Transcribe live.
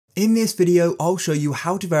In this video, I'll show you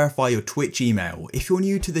how to verify your Twitch email. If you're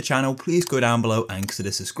new to the channel, please go down below and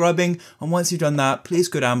consider subscribing. And once you've done that, please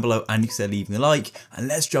go down below and consider leaving a like. And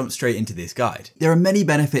let's jump straight into this guide. There are many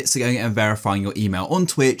benefits to going and verifying your email on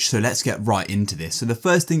Twitch, so let's get right into this. So the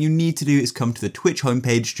first thing you need to do is come to the Twitch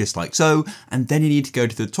homepage just like so, and then you need to go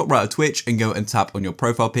to the top right of Twitch and go and tap on your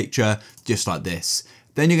profile picture just like this.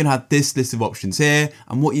 Then you're gonna have this list of options here,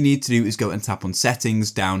 and what you need to do is go and tap on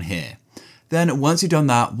settings down here. Then once you've done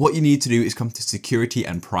that, what you need to do is come to security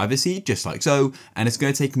and privacy, just like so, and it's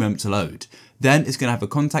going to take a moment to load. Then it's going to have a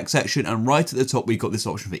contact section, and right at the top, we've got this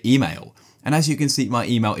option for email. And as you can see, my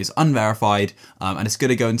email is unverified, and it's going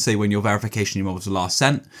to go and say when your verification email was last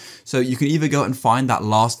sent. So you can either go and find that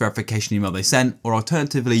last verification email they sent, or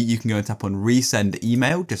alternatively, you can go and tap on resend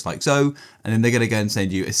email, just like so, and then they're going to go and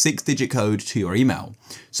send you a 6-digit code to your email.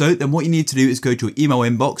 So then what you need to do is go to your email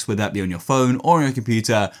inbox, whether that be on your phone or on your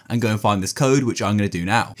computer, and go and find this code, which I'm going to do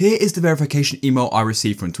now. Here is the verification email I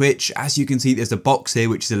received from Twitch. As you can see, there's a box here,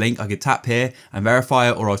 which is a link I could tap here and verify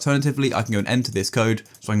it, or alternatively, I can go and enter this code,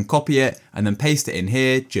 so I can copy it and then paste it in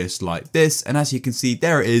here just like this. And as you can see,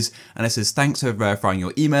 there it is. And it says, thanks for verifying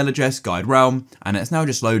your email address, GuideRealm. And it's now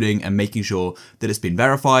just loading and making sure that it's been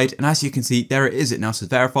verified. And as you can see, there it is. It now says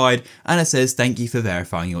verified. And it says, thank you for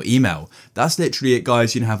verifying your email. That's literally it,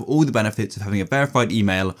 guys. You can have all the benefits of having a verified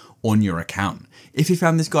email on your account. If you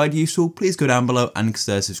found this guide useful, please go down below and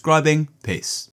consider subscribing. Peace.